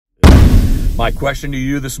My question to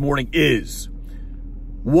you this morning is,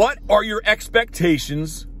 what are your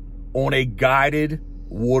expectations on a guided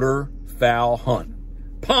waterfowl hunt?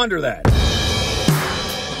 Ponder that.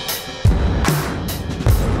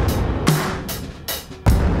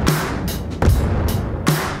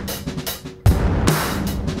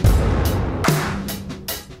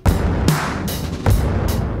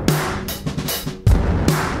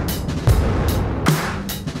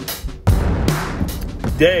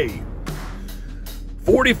 Day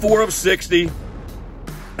 44 of 60.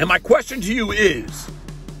 And my question to you is,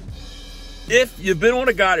 if you've been on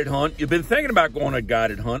a guided hunt, you've been thinking about going on a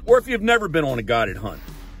guided hunt, or if you've never been on a guided hunt,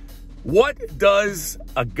 what does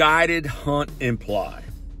a guided hunt imply?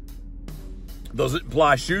 Does it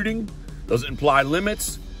imply shooting? Does it imply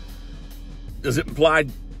limits? Does it imply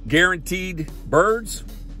guaranteed birds?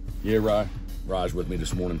 Yeah, Raj with me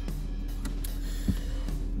this morning.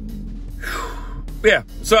 Yeah,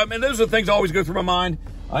 so I mean, those are the things that always go through my mind.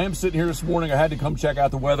 I am sitting here this morning. I had to come check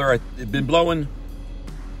out the weather. It had been blowing.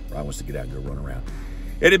 Ryan wants to get out and go run around.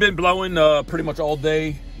 It had been blowing pretty much all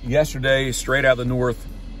day yesterday, straight out of the north.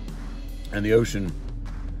 And the ocean,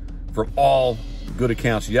 from all good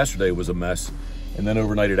accounts, yesterday was a mess. And then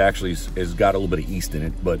overnight, it actually has got a little bit of east in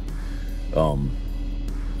it. But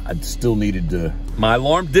I still needed to... My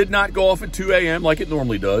alarm did not go off at 2 a.m. like it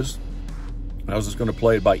normally does. I was just going to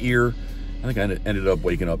play it by ear. I think I ended up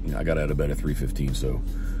waking up, I got out of bed at 3:15, so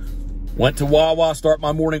went to Wawa, start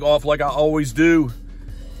my morning off like I always do.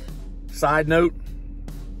 Side note,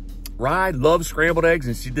 Rye loves scrambled eggs,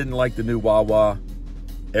 and she didn't like the new Wawa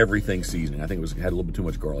everything seasoning. I think it had a little bit too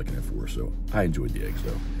much garlic in it for her, so I enjoyed the eggs,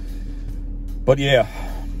 though. But yeah,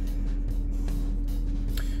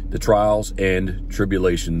 the trials and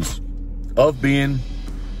tribulations of being,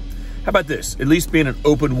 how about this, at least being an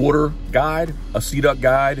open water guide, a Seaduck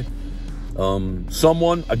guide,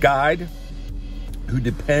 a guide who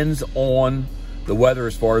depends on the weather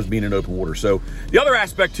as far as being in open water. So the other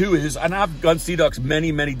aspect too is, and I've done Seaducks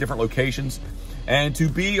many different locations, and to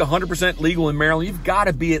be 100% legal in Maryland, you've got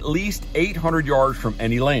to be at least 800 yards from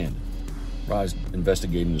any land. I was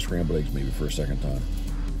investigating the scrambled eggs maybe for a second time.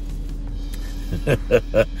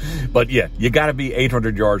 But yeah, you got to be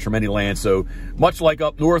 800 yards from any land. So much like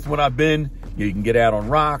up north when I've been, you can get out on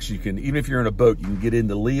rocks. You can, even if you're in a boat, you can get in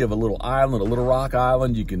the lee of a little island, a little rock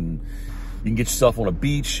island. You can get yourself on a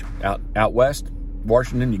beach out west,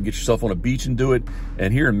 Washington. You can get yourself on a beach and do it.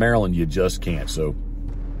 And here in Maryland, you just can't. So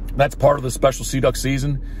that's part of the special Seaduck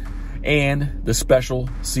season and the special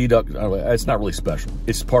Seaduck. It's not really special.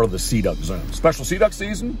 It's part of the Seaduck zone. Special Seaduck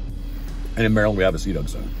season, and in Maryland we have a Seaduck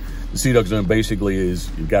zone. The Seaduck zone basically is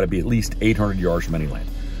you've got to be at least 800 yards from any land.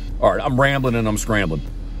 All right, I'm rambling and I'm scrambling.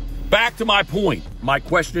 Back to my point. My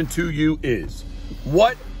question to you is,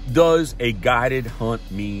 what does a guided hunt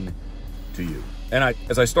mean to you? And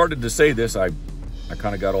as I started to say this, I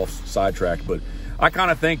kind of got off sidetracked, but I kind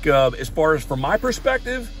of think as far as from my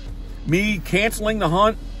perspective, me canceling the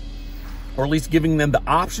hunt, or at least giving them the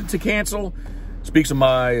option to cancel, speaks of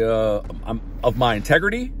my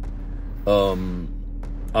integrity. I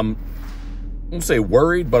won't say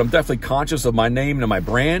worried, but I'm definitely conscious of my name and my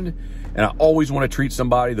brand. And I always want to treat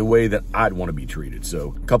somebody the way that I'd want to be treated.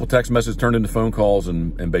 So a couple text messages turned into phone calls,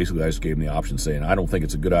 and basically I just gave them the option saying, I don't think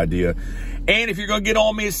it's a good idea. And if you're going to get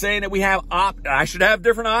on me saying that we have I should have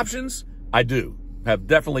different options, I do. Have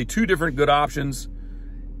definitely two different good options.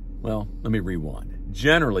 Well, let me rewind.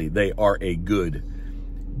 Generally, they are a good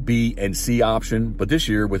B and C option. But this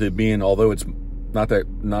year, with it being, although it's not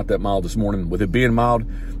that mild this morning, with it being mild,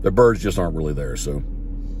 the birds just aren't really there. So,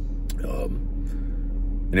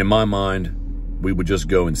 and in my mind, we would just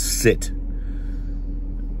go and sit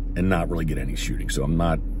and not really get any shooting. So I'm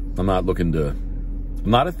not a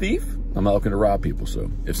thief. I'm not looking to rob people. So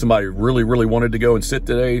if somebody really wanted to go and sit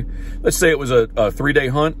today, let's say it was a 3-day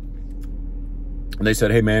hunt, and they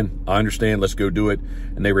said, hey man, I understand, let's go do it,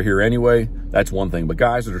 and they were here anyway, that's one thing. But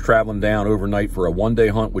guys that are traveling down overnight for a 1-day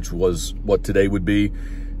hunt, which was what today would be,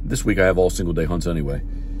 this week I have all single-day hunts anyway.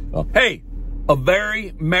 Hey, a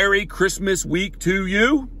very Merry Christmas week to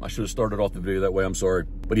you. I should have started off the video that way, I'm sorry.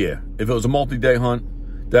 But yeah, if it was a multi-day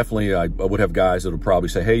hunt, definitely I would have guys that would probably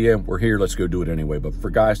say, hey, yeah, we're here, let's go do it anyway. But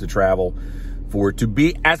for guys to travel, for it to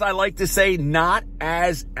be, as I like to say, not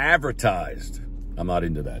as advertised, I'm not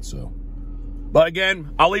into that, so. But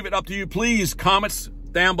again, I'll leave it up to you. Please, comments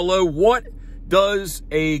down below. What does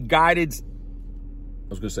a guided, I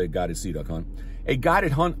was going to say guided Seaduck hunt, a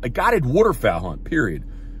guided hunt, a guided waterfowl hunt, period.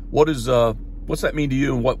 What's that mean to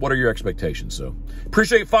you, and what are your expectations? So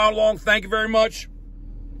appreciate you following along. Thank you very much.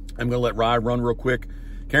 I'm going to let Rye run real quick.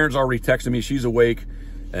 Karen's already texted me. She's awake.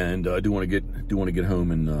 and do want to get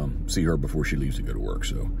home and see her before she leaves to go to work.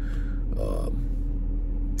 So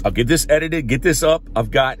I'll get this edited, get this up. I've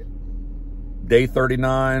got day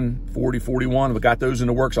 39, 40, 41. I've got those in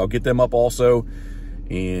the works. I'll get them up also.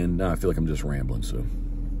 And I feel like I'm just rambling. So,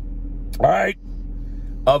 all right.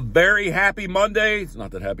 A very happy Monday. It's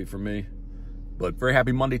not that happy for me, but very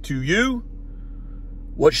happy Monday to you.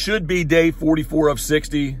 What should be day 44 of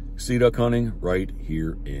 60 Seaduck hunting right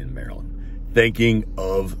here in Maryland. Thinking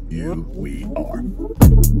of you, we are.